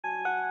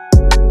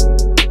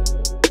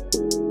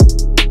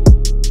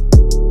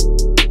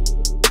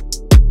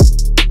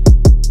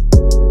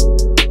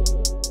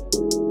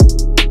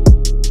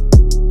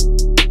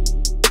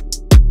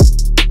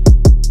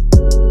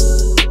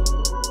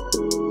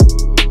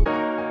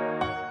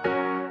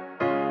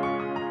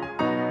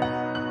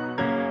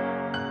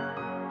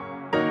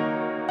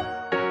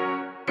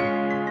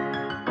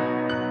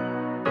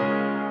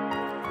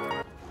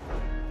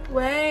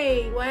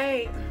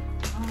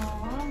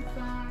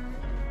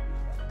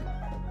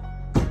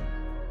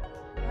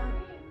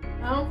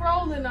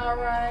rolling, all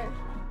right.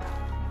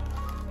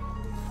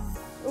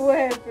 What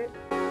happened?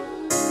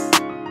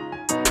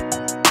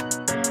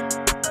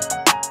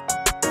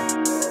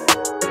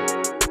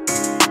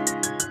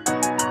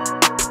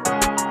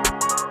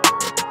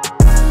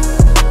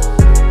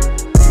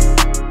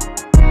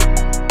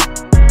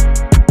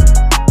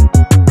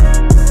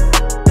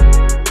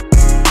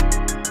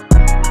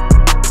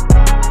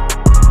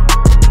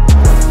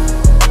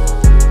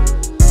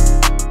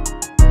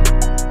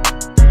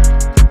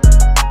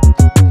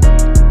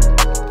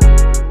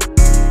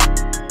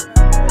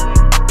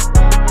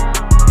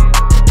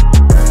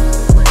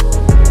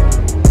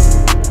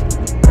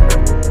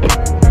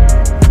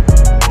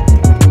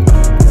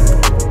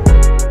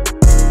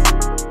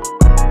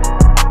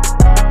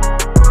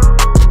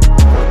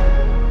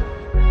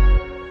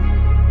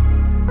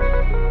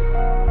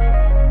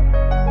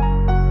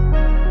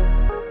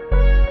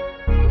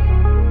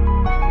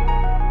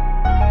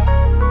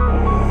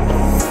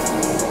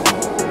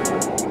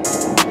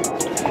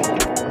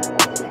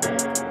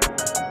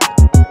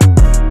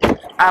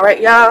 All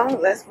right, y'all,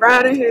 let's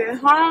ride in here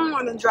home.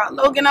 I'm gonna drop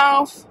Logan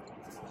off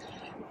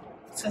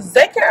to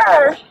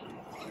daycare.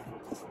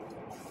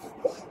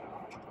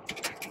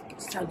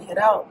 It's time to head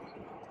out.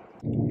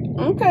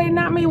 Okay,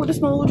 not me with the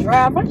smooth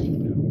driver.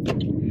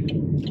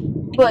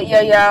 But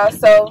yeah, y'all,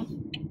 so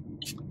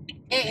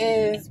it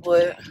is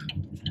what,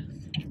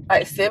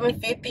 like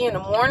 7:50 in the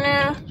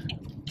morning.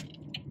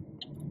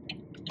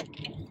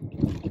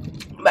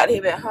 I'm about to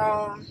head back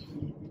home.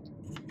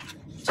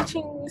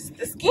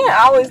 The skin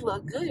always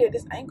look good at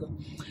this angle.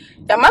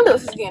 Yeah, my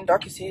lips is getting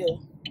dark as hell.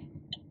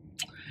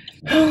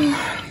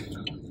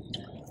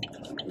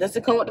 Just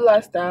to come with the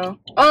lifestyle.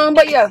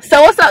 But yeah.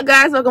 So what's up,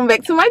 guys? Welcome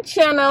back to my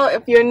channel.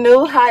 If you're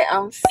new, hi,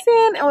 I'm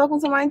Cinn, and welcome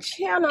to my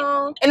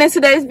channel. And in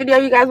today's video,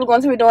 you guys, we're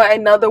going to be doing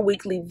another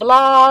weekly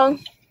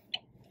vlog.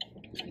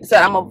 So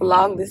I'm gonna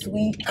vlog this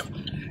week.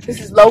 This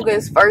is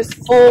Logan's first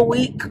full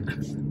week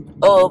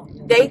of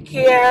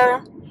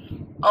daycare.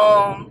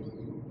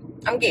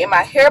 I'm getting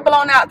my hair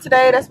blown out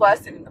today. That's why I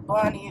sit in the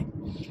bonnet.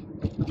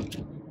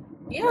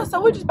 Yeah, so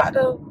we're just about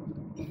to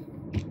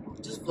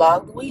just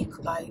vlog the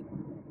week, like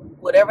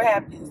whatever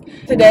happens.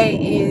 Today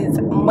is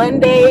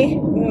Monday,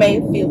 May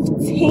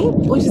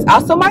 15th, which is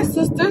also my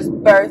sister's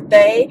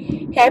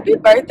birthday. Happy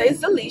birthday,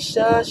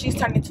 Zalisha. She's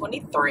turning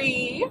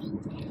 23.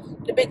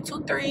 The big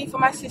 2-3 for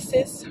my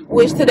sisters.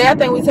 Which today I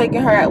think we're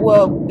taking her out.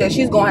 Well, that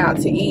she's going out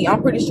to eat.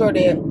 I'm pretty sure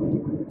that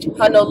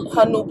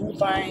her new boo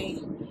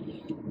thing,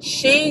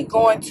 she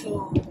going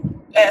to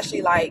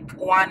actually like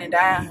wine and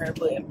dine her,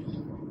 but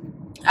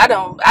I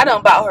don't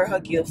buy her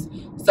gifts,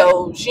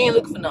 so she ain't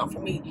looking for nothing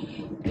from me.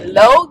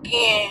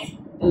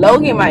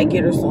 Logan might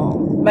get her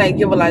some, might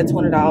give her like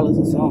 $20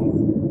 or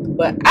something,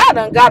 but I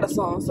done got her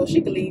some, so she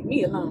can leave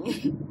me alone.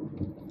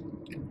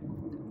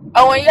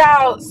 Oh, and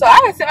y'all, so I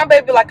had sent my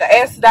baby like an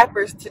ass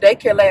diapers to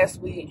daycare last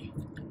week,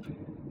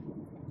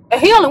 and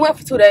he only went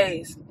for 2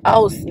 days.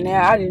 Oh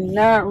snap! I did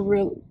not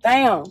really.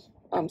 Damn,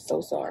 I'm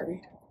so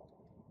sorry.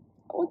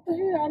 What the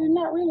hell? I did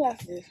not realize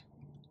this.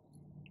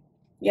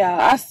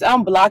 Yeah,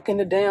 I'm blocking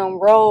the damn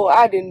road.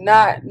 I did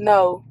not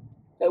know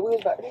that we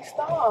was about to be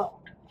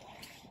stopped.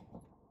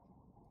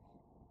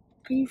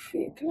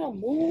 Can I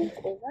move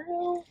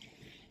around?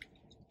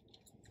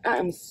 I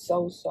am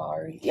so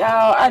sorry.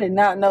 Y'all, I did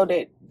not know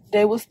that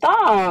they would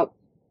stop.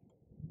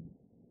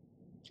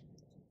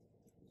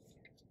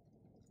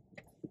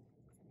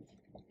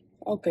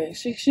 Okay,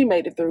 she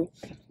made it through.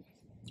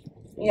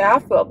 Yeah, I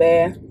felt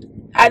bad.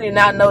 I did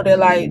not know that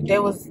like they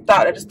was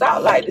stopped at the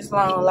stoplight this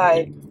long.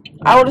 Like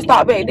I would have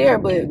stopped back there,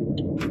 but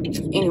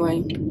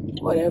anyway,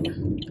 whatever.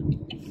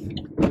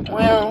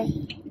 Well,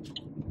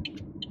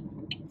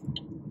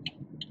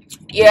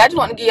 yeah, I just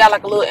want to give y'all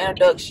like a little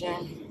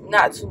introduction.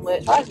 Not too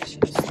much. Not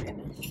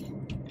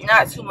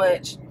too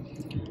much.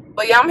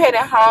 But yeah, I'm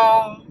heading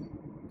home.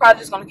 Probably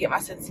just gonna get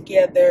myself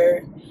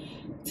together,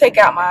 take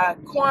out my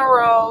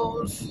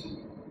cornrows,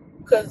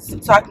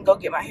 so I can go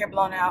get my hair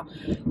blown out.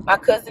 My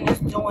cousin is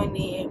doing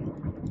it.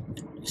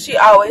 She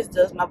always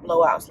does my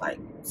blowouts like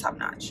top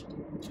notch.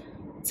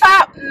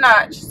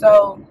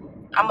 So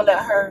I'm gonna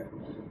let her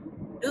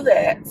do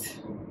that.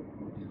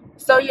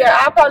 So yeah,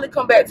 I'll probably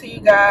come back to you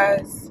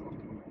guys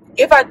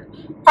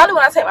probably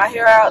when I take my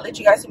hair out, let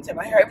you guys see me take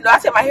my hair. Even though I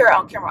take my hair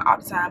out on camera all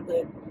the time,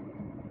 but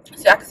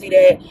so I can see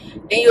that.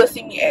 Then you'll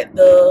see me at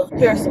the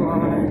hair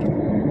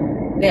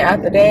salon. Then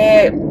after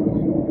that,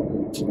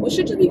 we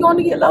should just be going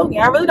to get Logan.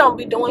 I really don't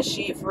be doing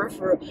shit for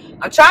real.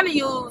 I'm trying to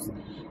use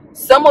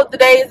some of the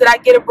days that I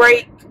get a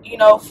break, you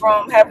know,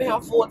 from having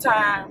him full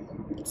time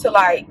to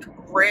like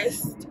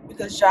rest,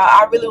 because y'all,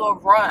 I really will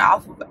run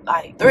off of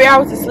like 3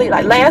 hours of sleep.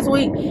 Like last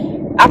week,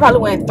 I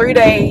probably went 3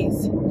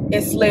 days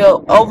and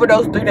slept over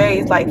those 3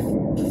 days like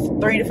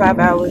 3 to 5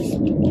 hours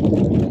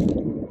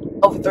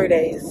over 3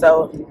 days.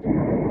 So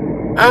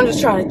I'm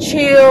just trying to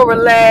chill,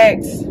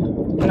 relax,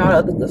 and all the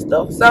other good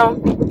stuff.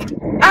 So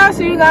I'll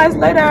see you guys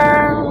later.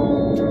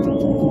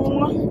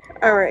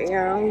 Alright,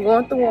 y'all, I'm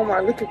going through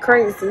Walmart looking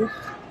crazy,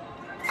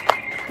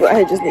 but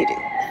I just needed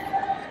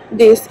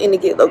this and to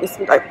get Logan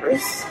some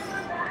diapers.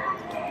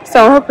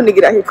 So I'm hoping to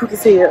get out here quick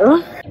as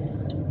hell.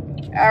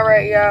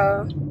 Alright,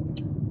 y'all.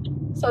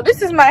 So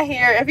this is my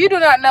hair. If you do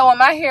not know,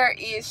 my hair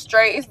is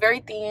straight. It's very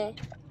thin.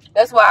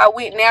 That's why I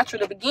went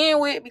natural to begin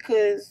with,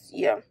 because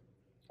yeah.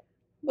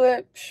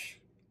 But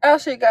I'll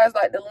show you guys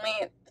like the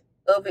length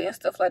of it and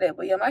stuff like that.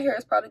 But yeah, my hair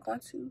is probably going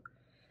to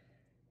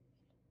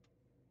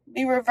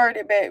be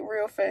reverted back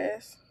real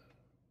fast,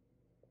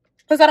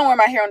 because I don't wear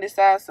my hair on this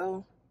side,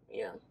 so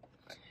yeah.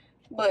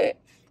 But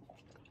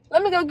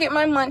let me go get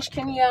my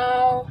munchkin,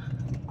 y'all,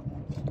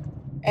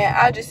 and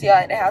I'll just see y'all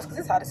at the house because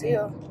it's hot as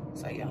hell.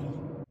 So yeah.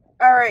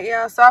 All right,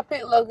 y'all. So I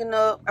picked Logan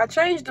up. I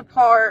changed the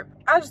part.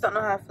 I just don't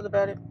know how I feel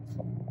about it.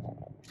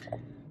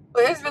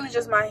 But it's really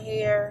just my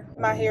hair.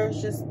 My hair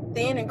is just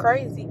thin and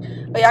crazy.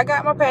 But yeah, I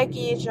got my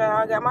package, y'all.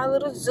 I got my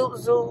little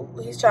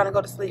zoot. He's trying to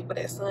go to sleep, but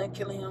that sun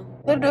killing him.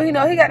 Little dude, he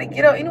know he got to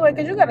get up anyway,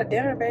 because you got a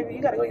dinner, baby.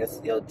 You got to go get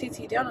your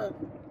TT dinner.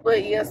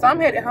 But yeah, so I'm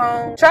headed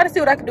home. Try to see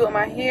what I can do with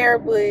my hair,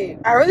 but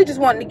I really just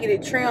wanted to get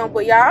it trimmed.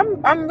 But yeah,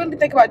 I'm really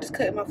thinking about just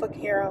cutting my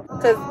fucking hair off.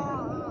 Because,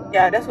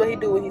 yeah, that's what he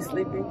do when he's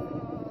sleeping.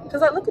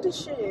 Because, like, look at this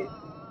shit.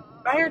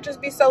 My hair just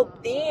be so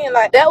thin.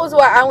 Like, that was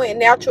why I went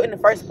natural in the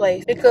first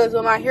place, because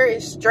when my hair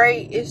is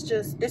straight, it's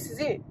just, this is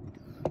it.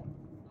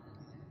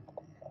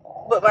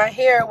 But my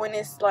hair, when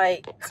it's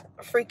like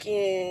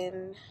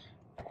freaking,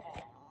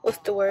 what's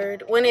the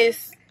word, when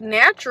it's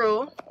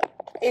natural,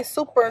 it's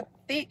super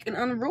thick and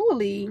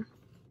unruly.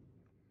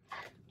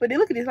 But then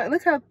look at this, like,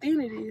 look how thin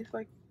it is.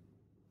 Like,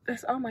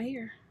 that's all my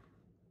hair.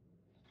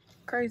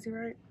 Crazy,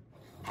 right?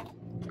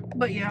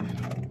 But yeah,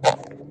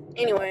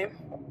 anyway.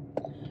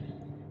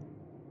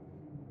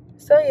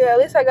 So yeah, at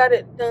least I got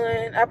it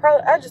done.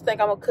 I just think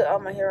I'm gonna cut all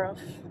my hair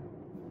off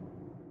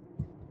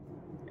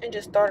and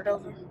just start it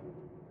over.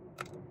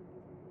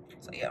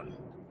 So yeah,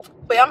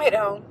 but yeah, I'm headed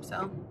home,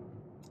 so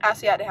I'll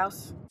see you at the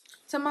house.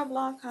 To my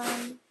vlog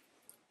home.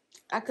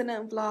 I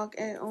couldn't vlog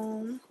at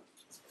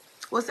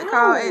what's it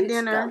called, at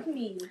dinner.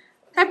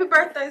 Happy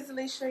birthday,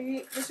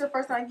 Zalisha. This is your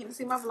first time getting to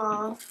see my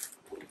vlog.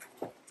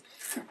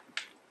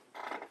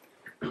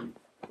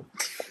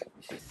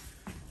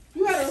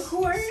 You gotta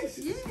record?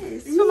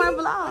 Yes, for my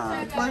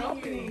vlog.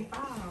 Okay.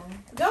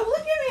 Go look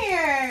in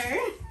there.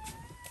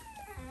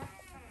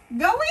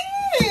 Go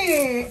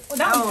in.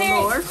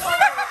 Oh, Lord.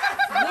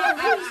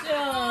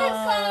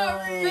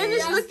 Sorry.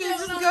 Finish looking.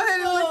 Just go ahead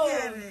and look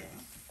at it.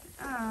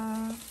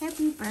 Oh,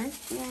 happy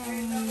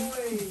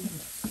birthday.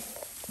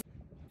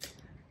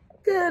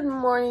 Good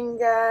morning,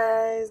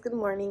 guys. Good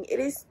morning. It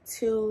is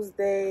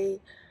Tuesday.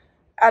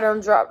 I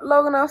done dropped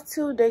Logan off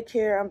to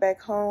daycare. I'm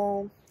back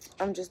home.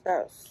 I'm just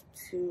about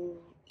to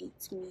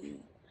eat me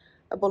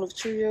a bowl of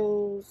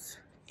Cheerios,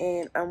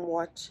 and I'm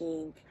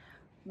watching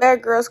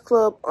Bad Girls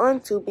Club on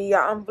Tubi.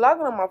 Y'all, I'm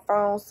vlogging on my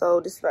phone, so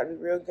this is about to be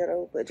real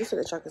ghetto, but just so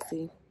that y'all can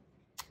see.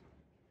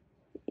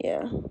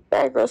 Yeah,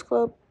 Bad Girls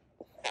Club.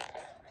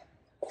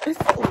 It's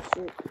so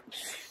cute.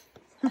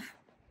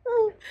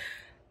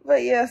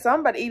 But yeah, so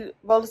I'm about to eat a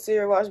bowl of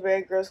cereal, watch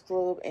Bad Girls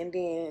Club, and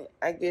then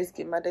I guess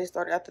get my day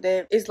started after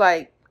that. It's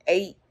like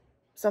 8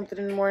 something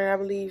in the morning, I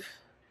believe.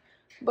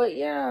 But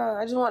yeah,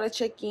 I just want to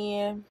check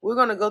in. We're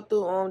gonna go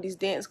through these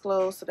dance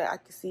clothes so that I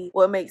can see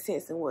what makes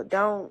sense and what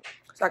don't,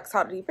 so I can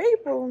talk to these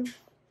people.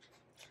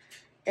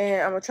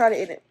 And I'm gonna try to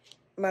edit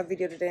my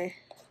video today.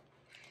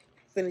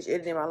 Finish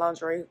editing my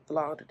lingerie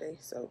vlog today.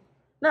 So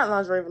not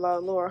lingerie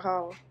vlog, Laura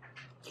Hall.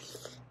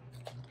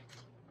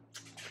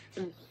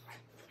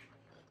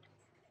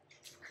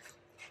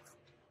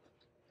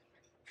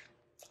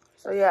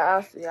 So yeah,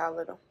 I'll see y'all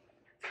later.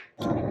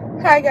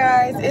 Hi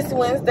guys, it's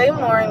Wednesday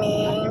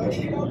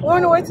morning. We're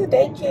on the way to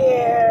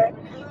daycare.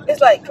 It's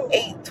like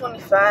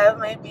 8:25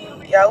 maybe.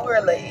 Yeah,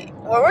 we're late.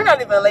 Well, we're not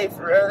even late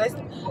for real.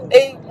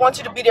 They want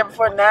you to be there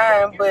before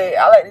 9, but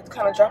I like to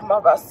kind of drop them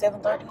off about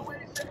 7:30.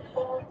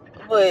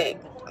 But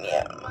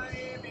yeah.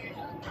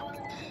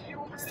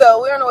 So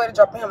we're on the way to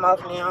dropping him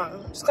off now.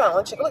 Just kind of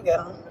want to look at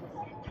him.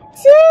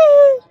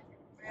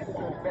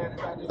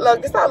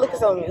 Look, stop looking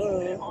so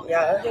mean.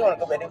 Yeah, he want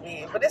to go back to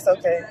bed, but it's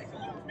okay.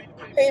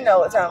 He know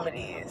what time it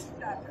is.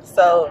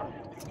 So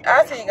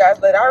I'll see you guys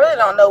later. I really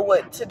don't know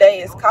what today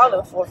is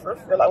calling for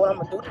like what I'm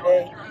gonna do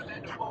today.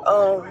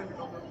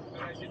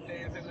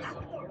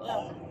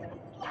 Yeah.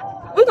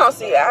 We're gonna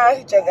see. I'll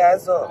hit you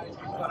guys up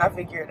when I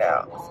figure it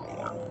out. So,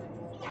 yeah.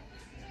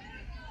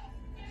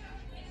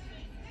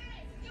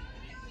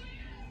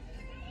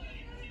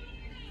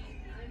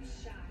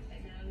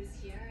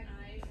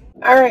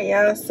 Alright,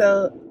 y'all,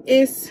 so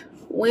it's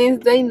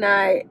Wednesday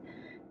night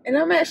and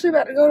I'm actually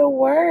about to go to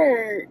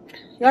work.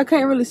 Y'all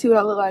can't really see what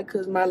I look like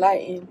because my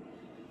lighting,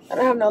 I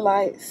don't have no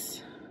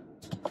lights.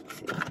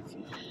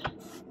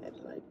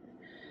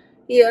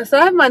 Yeah, so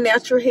I have my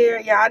natural hair.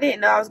 Yeah, I didn't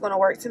know I was going to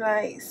work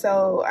tonight,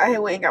 so I had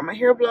went and got my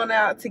hair blown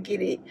out to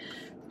get it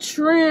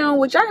trimmed,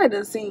 which I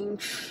hadn't seen.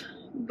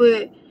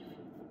 But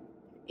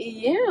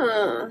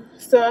yeah,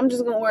 so I'm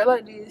just going to wear it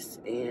like this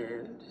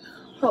and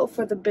hope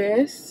for the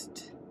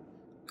best.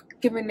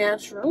 Give it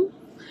natural.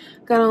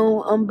 Got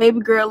on baby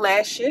girl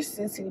lashes,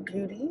 Cinn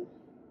Beauty.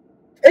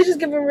 It's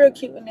just giving real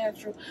cute and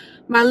natural.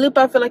 My lip,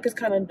 I feel like it's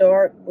kind of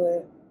dark,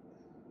 but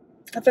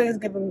I think it's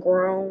giving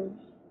grown.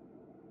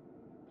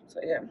 So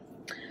yeah.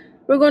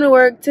 We're going to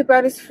work. Tip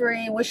out is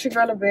free. Wish your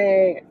girl a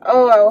bag.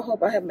 Oh, I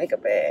hope I have make a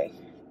bag.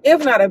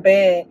 If not a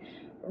bag,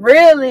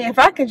 really, if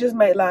I can just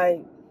make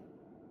like,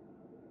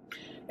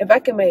 if I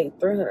can make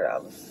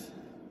 $300.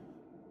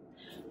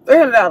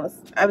 $300,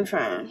 I'll be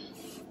fine.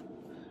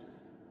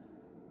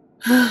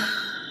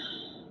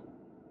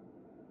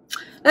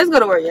 Let's go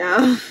to work,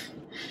 y'all.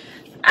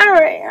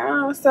 Alright,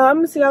 y'all. So I'm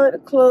gonna see y'all at the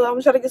club. I'm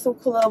gonna try to get some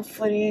club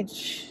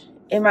footage.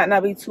 It might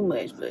not be too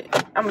much, but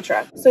I'm gonna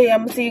try. So yeah,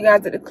 I'm gonna see you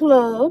guys at the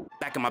club.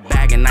 Back in my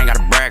bag and I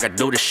gotta brag, I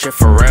do this shit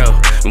for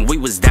real. When we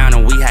was down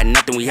and we had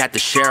nothing, we had to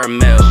share a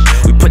meal.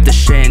 We put the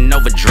shit in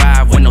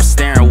overdrive with no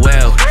steering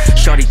wheel.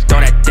 Shorty throw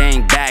that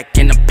thing back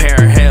in a pair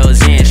of heels.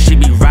 Yeah, and she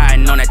be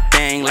riding on that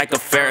thing like a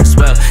Ferris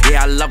wheel.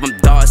 Yeah, I love them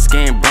dark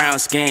skin, brown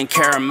skin,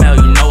 caramel.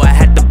 You know I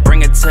had to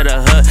bring it to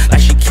the hood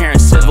like she Karen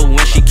Civil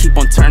when she keep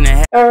on turning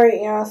head.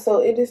 Alright, y'all.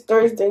 So it is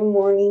Thursday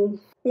morning.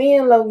 Me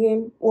and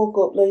Logan woke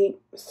up late,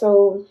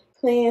 so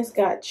plans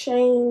got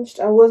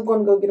changed. I was going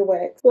to go get a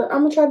wax, but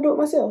I'm gonna try to do it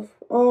myself.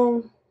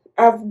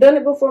 I've done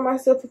it before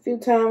myself a few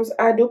times.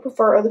 I do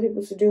prefer other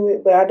people to do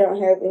it, but I don't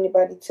have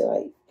anybody to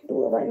like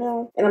do it right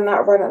now, and I'm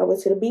not right on the way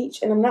to the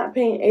beach, and I'm not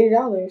paying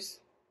 $80.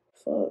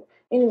 So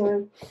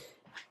anyway,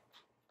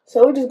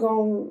 so we're just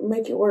gonna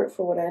make it work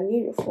for what I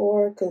need it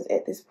for, because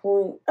at this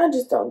point I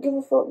just don't give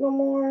a fuck no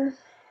more,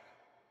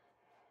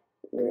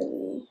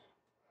 really.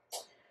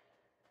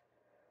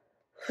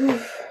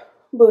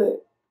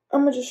 But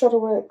I'm gonna just try to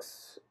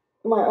wax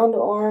my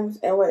underarms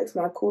and wax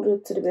my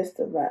cooter to the best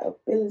of my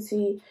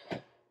ability.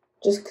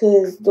 Just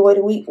because the way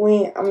the week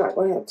went, I'm not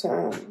gonna have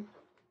time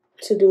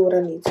to do what I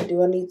need to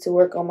do. I need to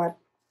work on my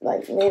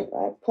like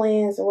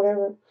plans or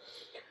whatever.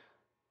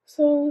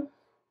 So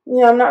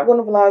yeah, I'm not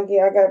gonna vlog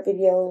it. I got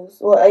videos,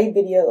 well, a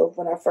video of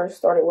when I first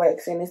started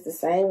waxing. It's the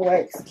same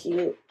wax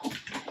kit.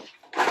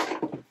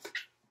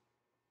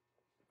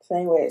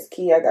 Same wax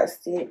kit. I got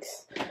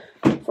sticks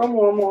from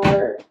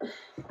Walmart.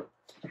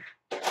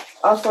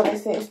 Also, they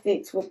sent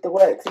sticks with the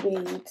wax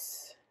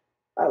beads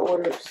I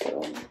ordered,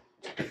 so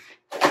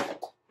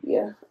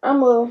yeah, I'm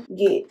gonna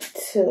get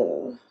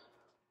to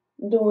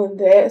doing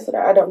that so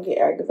that I don't get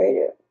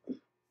aggravated.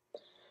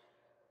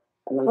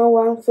 I don't know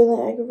why I'm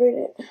feeling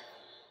aggravated,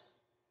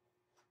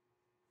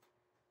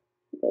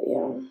 but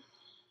yeah.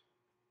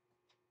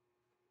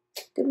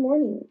 Good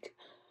morning.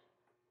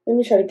 Let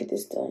me try to get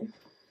this done.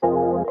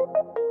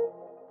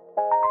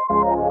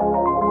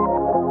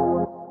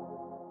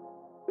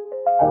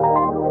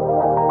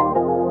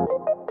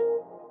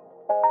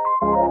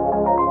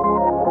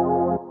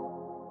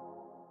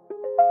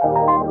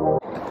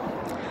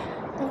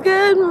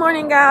 Good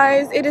morning,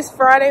 guys. It is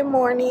Friday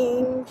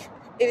morning.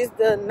 It is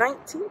the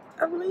 19th,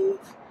 I believe.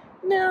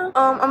 Now,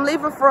 I'm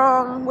leaving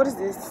from, what is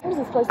this? What is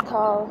this place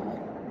called?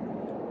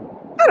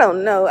 I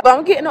don't know. But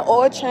I'm getting an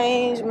oil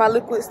change, my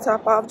liquids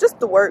top off, just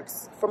the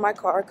works for my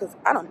car, because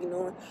I don't be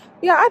knowing.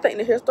 Yeah, I think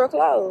the hair store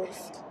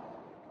closed.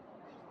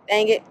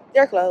 Dang it,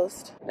 they're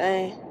closed.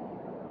 Dang.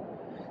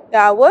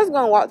 Yeah, I was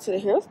gonna walk to the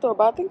hair store,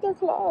 but I think they're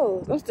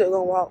closed. I'm still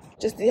gonna walk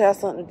just to have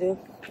something to do.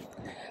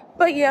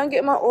 But yeah, I'm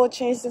getting my oil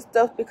changed and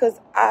stuff because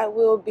I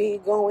will be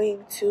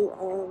going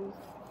to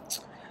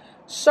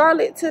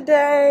Charlotte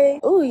today.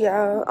 Oh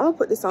y'all, I'm gonna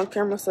put this on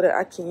camera so that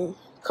I can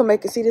come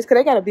back and see this, because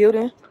they got a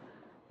building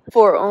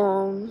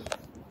for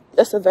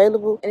that's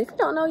available. And if you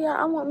don't know, y'all,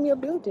 I want me a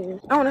building.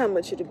 I don't know how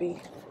much it'll be,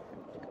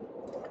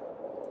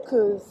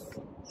 cause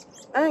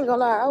I ain't gonna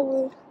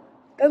lie,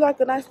 it's like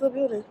a nice little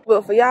building.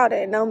 But for y'all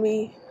that know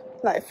me,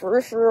 like for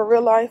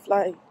real life,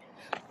 like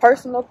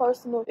personal,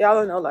 y'all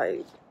don't know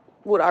like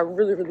what I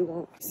really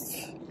want.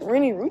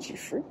 Rennie Rucci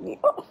freaked me.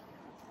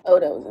 Oh,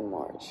 that was in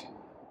March.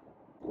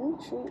 Oh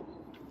shit.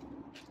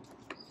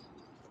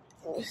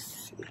 Let's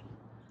see.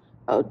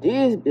 Oh,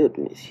 this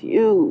building is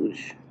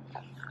huge.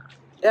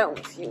 That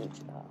one's huge,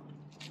 y'all.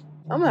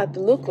 I'm gonna have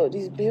to look up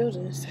these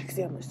buildings to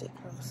see how much they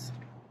cost.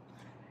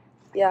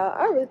 Yeah,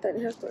 I really think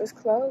the hair store is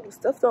closed.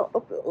 Stuff don't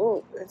open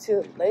up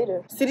until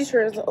later. City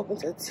Trends don't open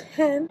till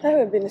 10. I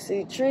haven't been to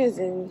City Trends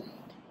in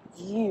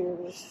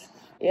years.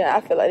 Yeah, I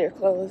feel like they're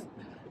closed.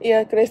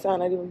 Yeah, because they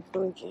sound not even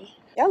blinking.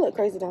 Y'all look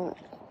crazy, don't it?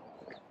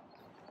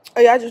 Oh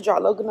yeah, I just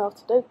dropped Logan off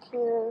to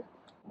daycare.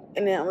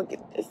 And then I'm gonna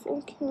get this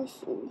on camera.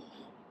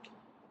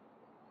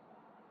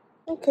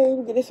 Okay,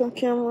 we get this on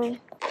camera.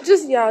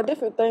 Just y'all,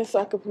 different things so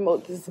I can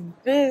promote this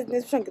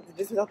business. I'm trying to get the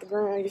business off the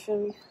ground, you feel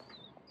me?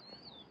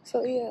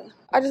 So yeah,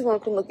 I just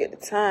want to come look at the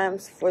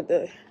times for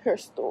the hair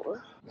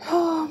store.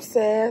 Oh, I'm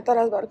sad. I thought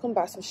I was about to come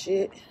buy some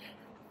shit.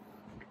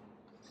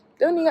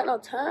 They don't even got no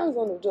times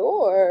on the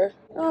door.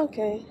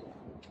 Okay.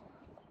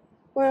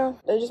 Well,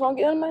 they just won't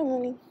get my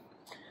money.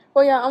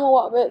 Well, yeah, I'm gonna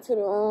walk back to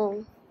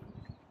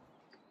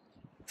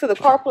the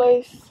car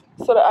place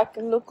so that I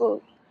can look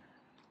up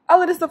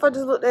all of this stuff I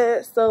just looked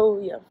at. So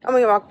yeah, I'm gonna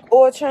get my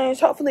oil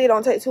change. Hopefully it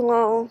don't take too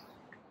long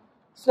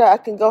so that I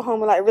can go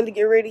home and like really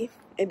get ready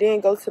and then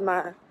go to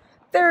my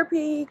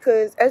therapy.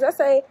 Cause as I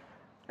say,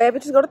 bad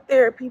bitches go to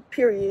therapy,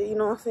 period. You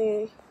know what I'm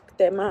saying? Get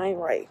that mind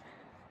right.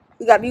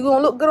 You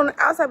gonna look good on the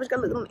outside, but you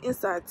gotta look good on the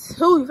inside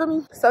too. You feel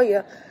me? So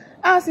yeah,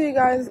 I'll see you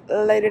guys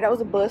later. That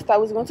was a bust. I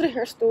was going to the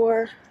hair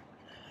store.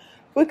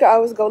 We could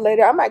always go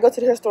later. I might go to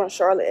the hair store in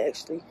Charlotte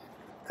actually,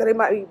 cause they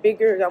might be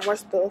bigger, got more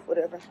stuff,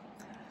 whatever.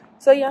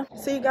 So yeah,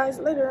 see you guys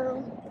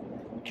later.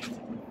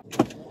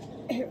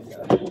 Here we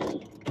go.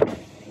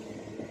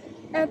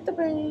 At the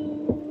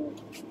bank.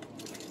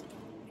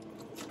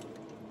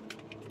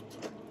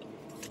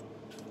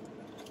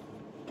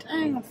 I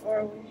ain't gonna far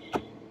away.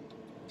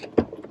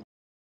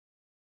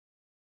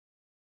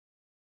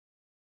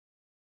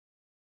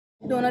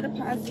 Doing a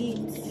deposit.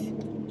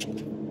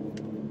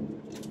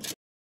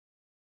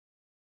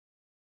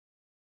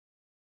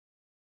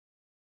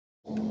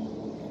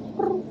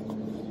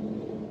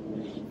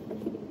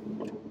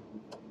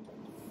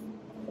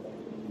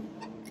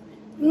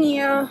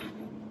 Yeah,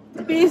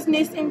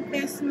 business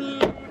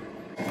investment.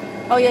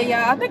 Oh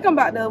yeah. I think I'm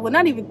about to. Well,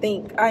 not even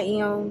think. I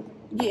am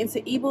getting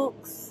to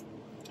ebooks.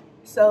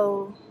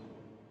 So,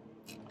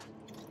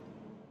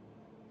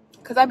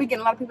 cause I be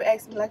getting a lot of people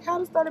asking me like how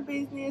to start a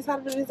business, how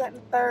to do this, that, and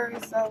the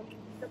third. So,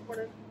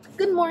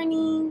 good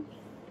morning.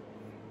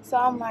 So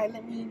I'm like,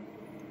 let me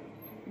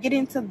get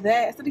into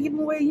that instead of giving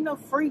away, you know,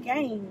 free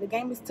game. The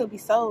game is to be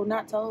sold,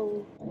 not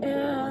told.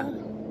 Yeah.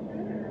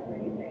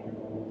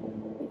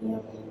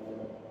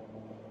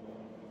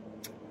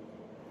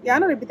 Yeah, I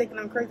know they be thinking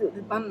I'm crazy with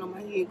this bundle on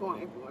my head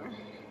going everywhere.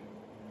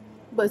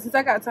 But since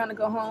I got time to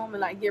go home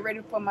and like get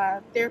ready for my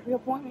therapy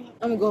appointment,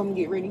 I'm gonna go home and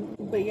get ready.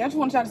 But yeah, I just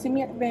want y'all to see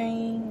me at the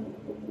bank,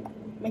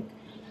 make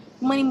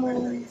money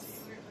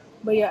moves.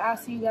 But yeah, I'll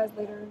see you guys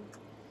later.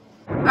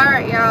 All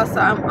right, y'all. So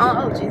I'm on.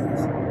 Oh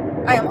Jesus,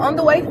 I am on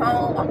the way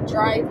home. I'm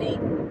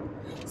driving,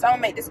 so I'm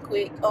gonna make this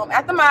quick.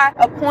 After my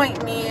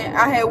appointment,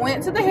 I had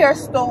went to the hair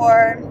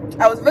store.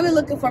 I was really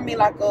looking for me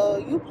like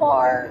a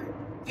U-part,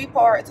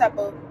 V-part type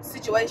of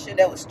situation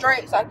that was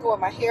straight, so I could wear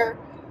my hair,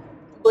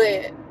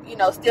 but you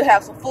know, still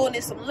have some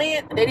fullness, some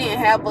length. They didn't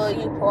have a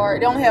U-part.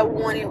 They only have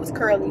one. It was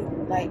curly.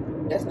 Like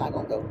that's not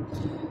gonna go.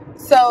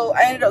 So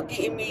I ended up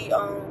getting me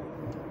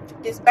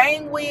this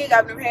bang wig.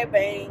 I've never had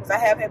bangs. I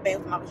have had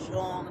bangs when I was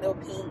young. They were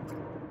pink.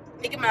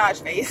 Nicki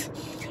Minaj face.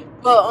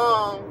 But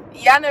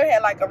yeah, I never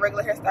had like a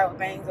regular hairstyle with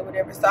bangs or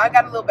whatever. So I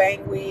got a little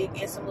bang wig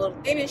and some little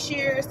thinning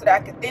shears so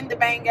that I could thin the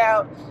bang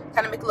out,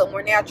 kind of make it a little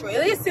more natural.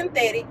 It is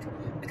synthetic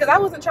because I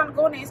wasn't trying to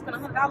go in there and spend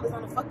 $100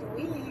 on a fucking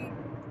wig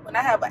when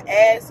I have an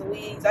ass of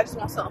wigs. I just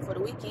want something for the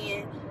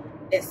weekend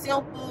that's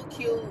simple,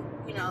 cute,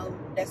 you know,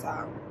 that's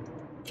all.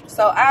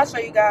 So I'll show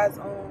you guys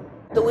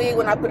the wig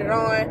when I put it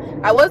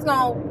on. I was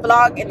gonna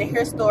vlog in the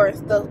hair store and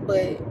stuff,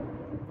 but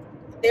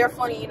they're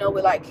funny, you know,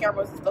 with like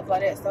cameras and stuff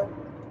like that. So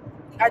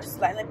I just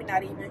like, let me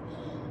not even.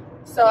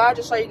 So I'll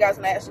just show you guys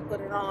when I actually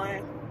put it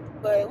on.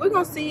 But we're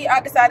gonna see. I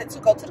decided to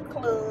go to the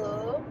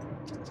club,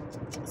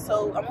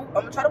 so I'm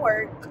gonna try to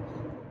work.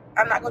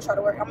 I'm not gonna try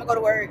to work. I'm gonna go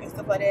to work and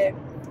stuff like that.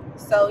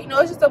 So you know,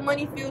 it's just a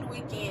money-filled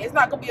weekend. It's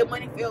not gonna be a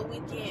money-filled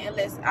weekend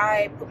unless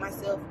I put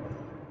myself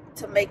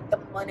to make the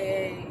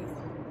money,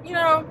 you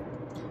know.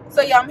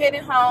 So yeah, I'm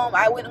heading home.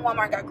 I went to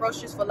Walmart and got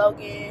groceries for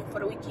Logan for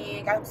the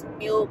weekend. Got him some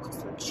milk,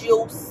 some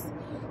juice,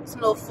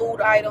 some little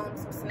food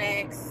items, some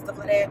snacks, stuff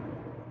like that.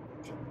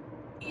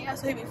 Yeah,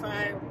 so he'll be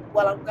fine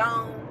while I'm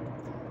gone.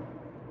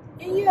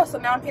 And yeah, so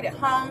now I'm headed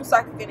home so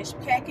I can finish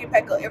packing,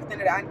 pack up everything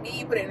that I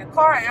need, put it in the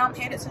car, and I'm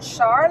headed to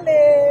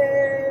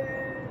Charlotte.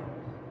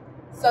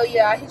 So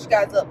yeah, I'll hit you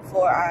guys up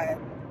before I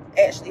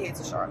actually head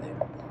to Charlotte.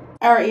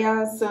 All right,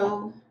 y'all,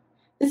 so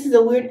this is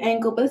a weird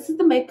angle, but this is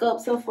the makeup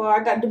so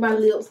far. I got to do my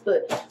lips,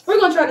 but we're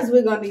going to try this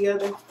wig on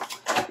together.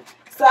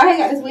 So I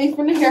got this wig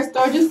from the hair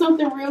store. Just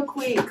something real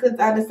quick because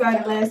I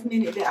decided last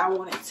minute that I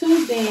wanted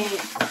to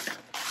dance.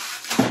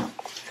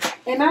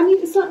 And I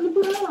needed something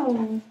to put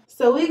on.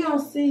 So we're going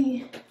to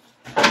see.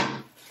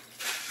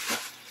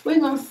 We're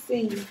going to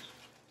see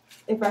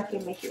if I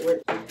can make it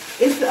work. I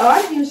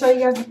didn't even show you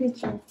guys the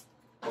picture.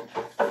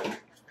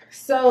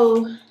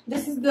 So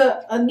this is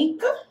the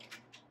Onika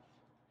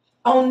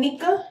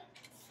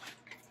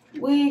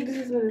wig. This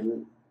is what it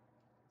looks.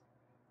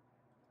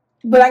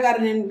 But I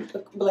got it in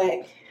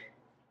black.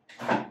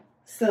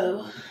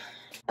 So,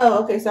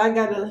 oh, okay. So I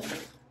gotta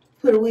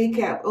put a wig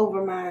cap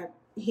over my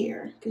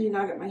hair because you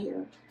know I got my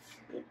hair.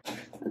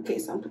 Okay,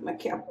 so I'm putting my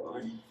cap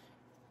on.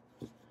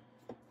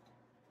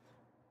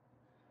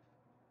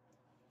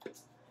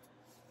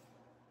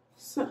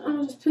 So I'm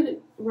gonna just put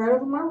it right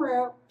over my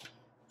wrap,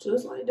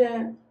 just like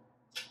that.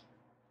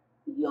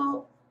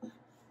 Yup.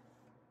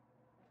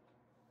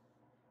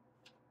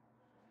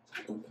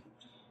 Okay.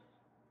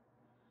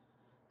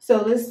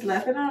 So let's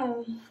slap it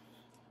on.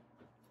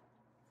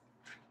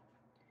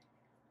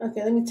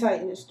 Okay, let me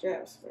tighten the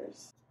straps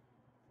first.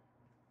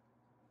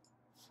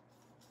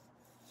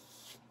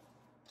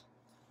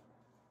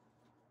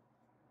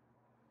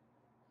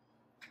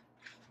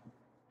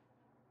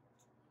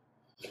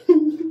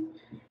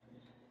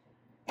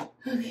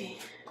 Okay.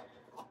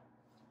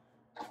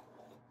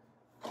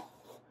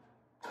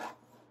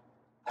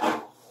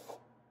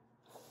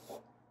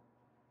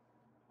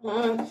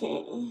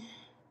 Okay.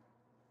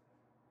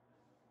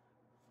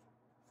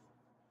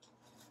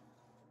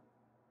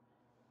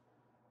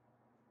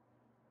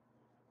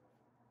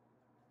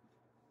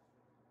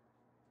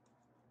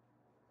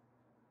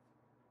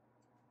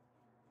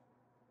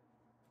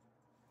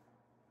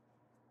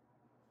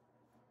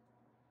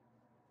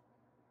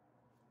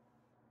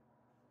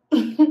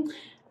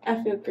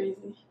 I feel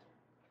crazy.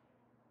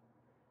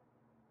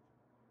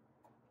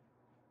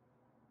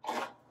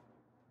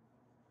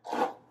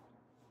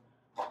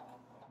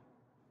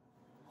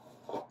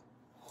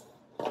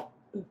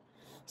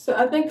 So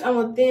I think I'm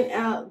gonna thin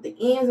out the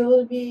ends a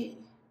little bit,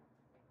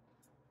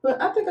 but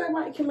I think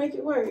I can make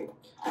it work.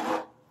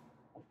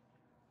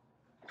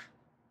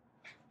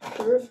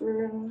 For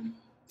real.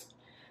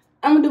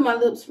 I'm gonna do my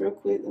lips real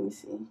quick. Let me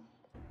see.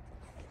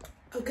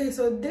 Okay,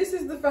 so this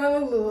is the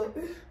final look.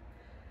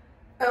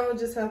 I'm gonna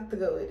just have to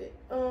go with it.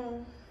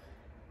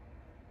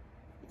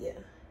 Yeah.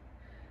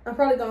 I'm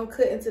probably gonna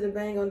cut into the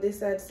bang on this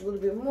side just a little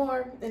bit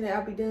more, and then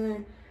I'll be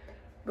done.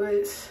 But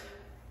it's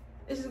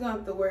just gonna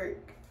have to work.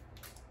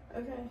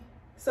 Okay.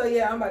 So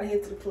yeah, I'm about to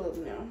head to the club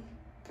now.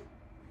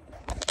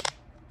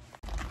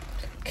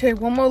 Okay,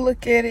 one more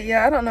look at it.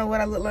 Yeah, I don't know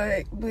what I look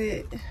like,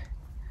 but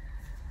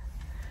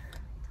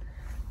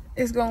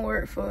it's gonna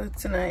work for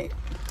tonight.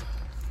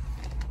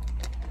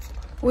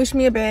 Wish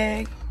me a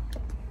bag.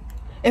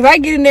 If I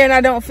get in there and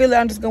I don't feel it,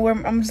 I'm just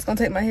gonna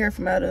take my hair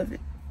from out of it.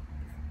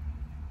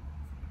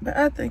 But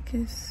I think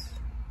it's,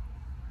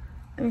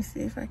 let me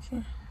see if I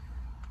can.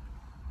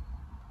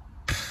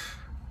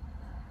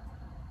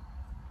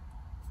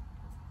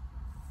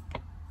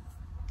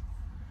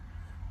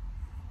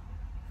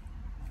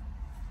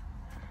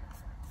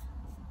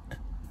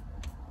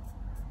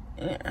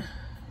 Yeah.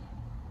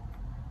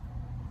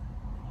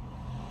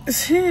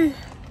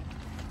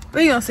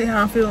 We gonna see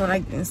how I'm feeling when I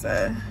get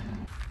inside.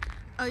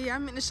 Oh yeah, I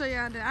meant to show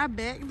y'all that I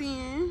backed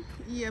in.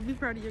 Yeah, be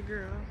proud of your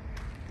girl.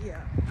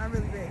 Yeah, I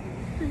really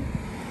backed in.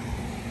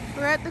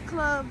 We're at the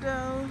club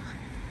though.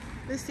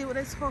 Let's see what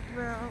they talk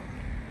about.